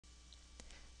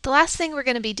The last thing we're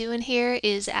going to be doing here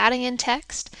is adding in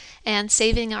text and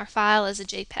saving our file as a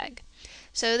JPEG.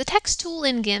 So the text tool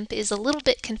in GIMP is a little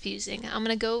bit confusing. I'm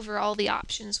going to go over all the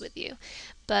options with you.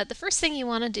 But the first thing you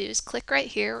want to do is click right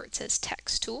here where it says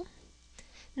text tool.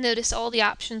 Notice all the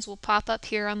options will pop up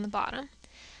here on the bottom.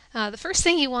 The first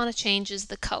thing you want to change is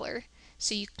the color.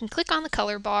 So you can click on the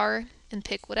color bar and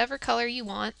pick whatever color you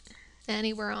want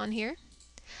anywhere on here.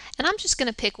 And I'm just going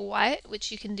to pick white,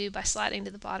 which you can do by sliding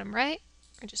to the bottom right,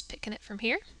 or just picking it from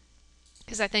here,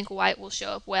 because I think white will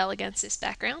show up well against this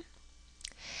background.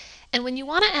 And when you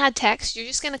want to add text, you're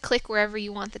just going to click wherever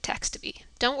you want the text to be.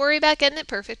 Don't worry about getting it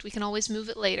perfect, we can always move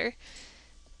it later.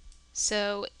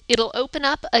 So it'll open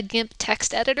up a GIMP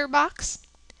text editor box,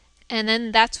 and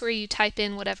then that's where you type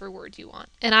in whatever word you want.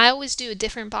 And I always do a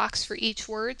different box for each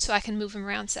word so I can move them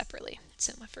around separately.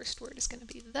 So my first word is going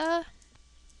to be the.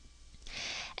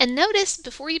 And notice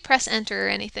before you press enter or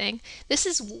anything, this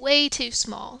is way too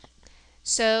small.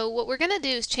 So what we're going to do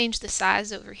is change the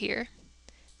size over here.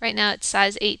 Right now it's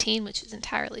size 18, which is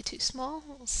entirely too small.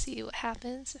 We'll see what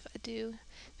happens if I do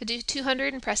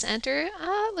 200 and press enter.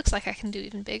 It looks like I can do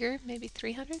even bigger, maybe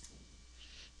 300.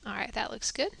 Alright, that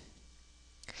looks good.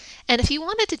 And if you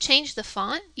wanted to change the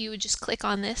font, you would just click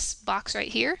on this box right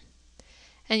here,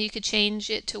 and you could change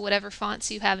it to whatever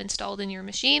fonts you have installed in your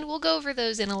machine. We'll go over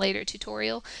those in a later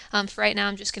tutorial. For right now,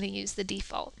 I'm just going to use the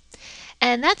default.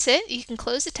 And that's it. You can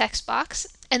close the text box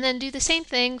and then do the same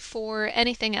thing for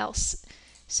anything else.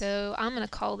 So I'm going to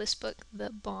call this book The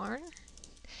Barn.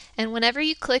 And whenever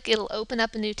you click, it'll open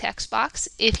up a new text box.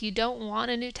 If you don't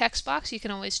want a new text box, you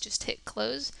can always just hit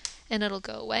close and it'll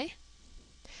go away.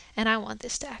 And I want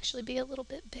this to actually be a little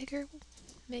bit bigger.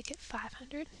 Make it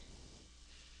 500.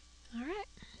 Alright.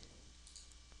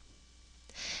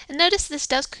 And notice this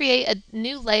does create a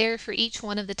new layer for each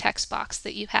one of the text box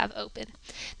that you have open.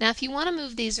 Now if you want to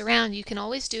move these around, you can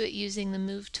always do it using the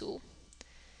move tool.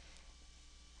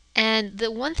 And the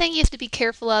one thing you have to be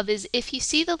careful of is if you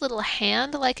see the little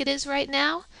hand like it is right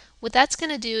now, what that's going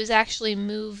to do is actually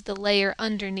move the layer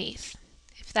underneath.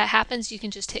 If that happens, you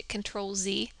can just hit Control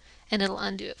Z and it'll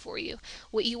undo it for you.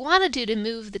 What you want to do to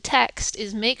move the text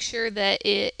is make sure that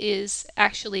it is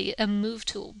actually a move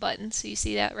tool button. So you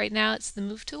see that right now it's the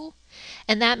move tool,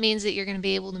 and that means that you're going to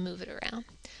be able to move it around.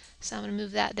 So I'm going to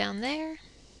move that down there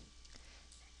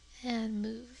and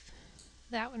move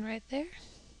that one right there.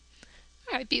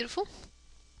 Alright, beautiful.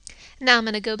 Now I'm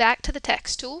going to go back to the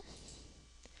text tool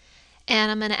and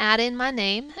I'm going to add in my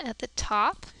name at the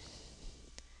top.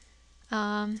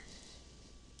 Now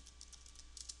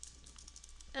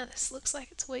this looks like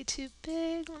it's way too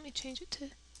big. Let me change it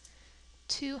to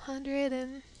 200,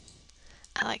 and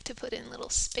I like to put in little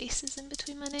spaces in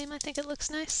between my name. I think it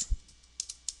looks nice.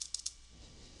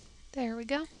 There we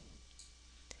go.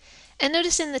 And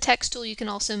notice in the text tool you can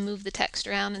also move the text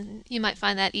around, and you might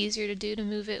find that easier to do, to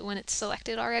move it when it's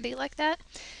selected already like that.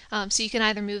 So you can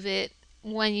either move it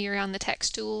when you're on the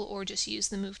text tool or just use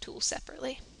the move tool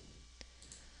separately.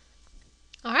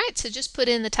 Alright, so just put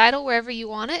in the title wherever you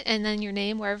want it and then your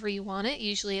name wherever you want it,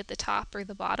 usually at the top or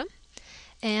the bottom,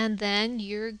 and then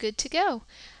you're good to go.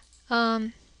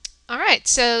 Alright,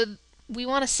 so we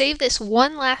want to save this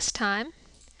one last time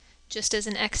just as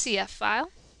an XCF file.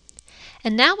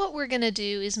 And now what we're going to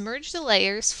do is merge the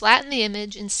layers, flatten the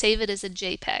image, and save it as a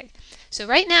JPEG. So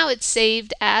right now it's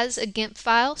saved as a GIMP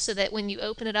file so that when you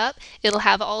open it up, it'll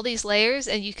have all these layers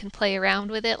and you can play around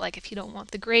with it, like if you don't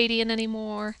want the gradient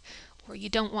anymore, or you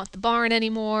don't want the barn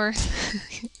anymore,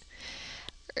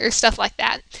 or stuff like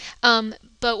that.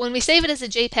 But when we save it as a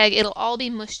JPEG, it'll all be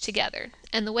mushed together.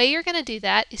 And the way you're going to do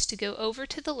that is to go over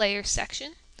to the Layers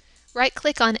section,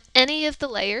 right-click on any of the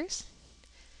layers,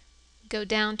 go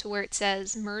down to where it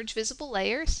says Merge Visible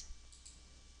Layers.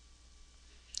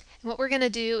 And what we're going to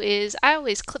do is, I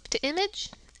always clip to Image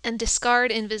and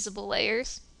discard Invisible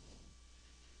Layers,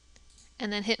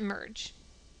 and then hit Merge.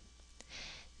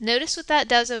 Notice what that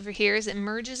does over here is it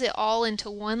merges it all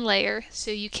into one layer, so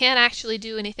you can't actually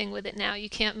do anything with it now. You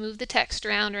can't move the text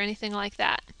around or anything like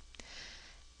that.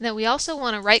 Now we also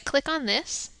want to right click on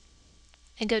this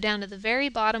and go down to the very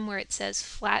bottom where it says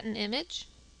Flatten Image.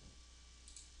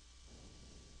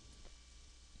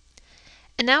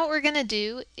 And now what we're going to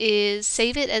do is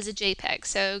save it as a JPEG.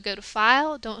 So go to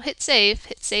File, don't hit Save,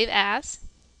 hit Save As,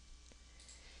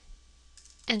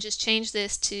 and just change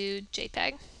this to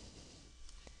JPEG.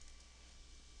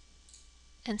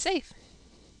 And save.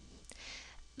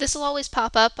 This will always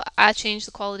pop up. I changed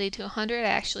the quality to 100. I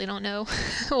actually don't know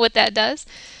what that does.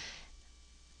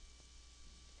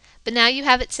 But now you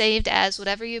have it saved as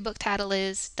whatever your book title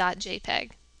is,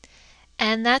 .jpeg.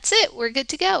 And that's it, we're good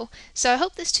to go. So I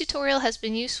hope this tutorial has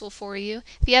been useful for you.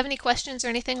 If you have any questions or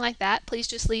anything like that, please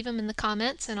just leave them in the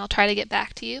comments and I'll try to get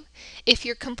back to you. If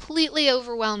you're completely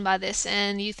overwhelmed by this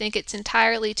and you think it's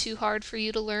entirely too hard for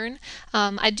you to learn,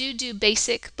 I do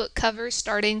basic book covers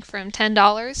starting from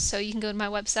 $10, so you can go to my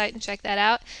website and check that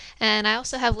out. And I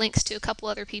also have links to a couple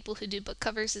other people who do book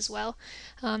covers as well.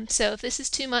 So if this is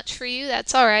too much for you,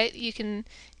 that's alright. You can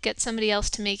get somebody else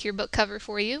to make your book cover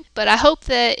for you. But I hope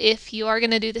that if you are going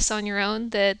to do this on your own,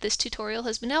 that this tutorial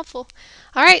has been helpful.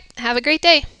 Alright, have a great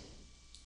day.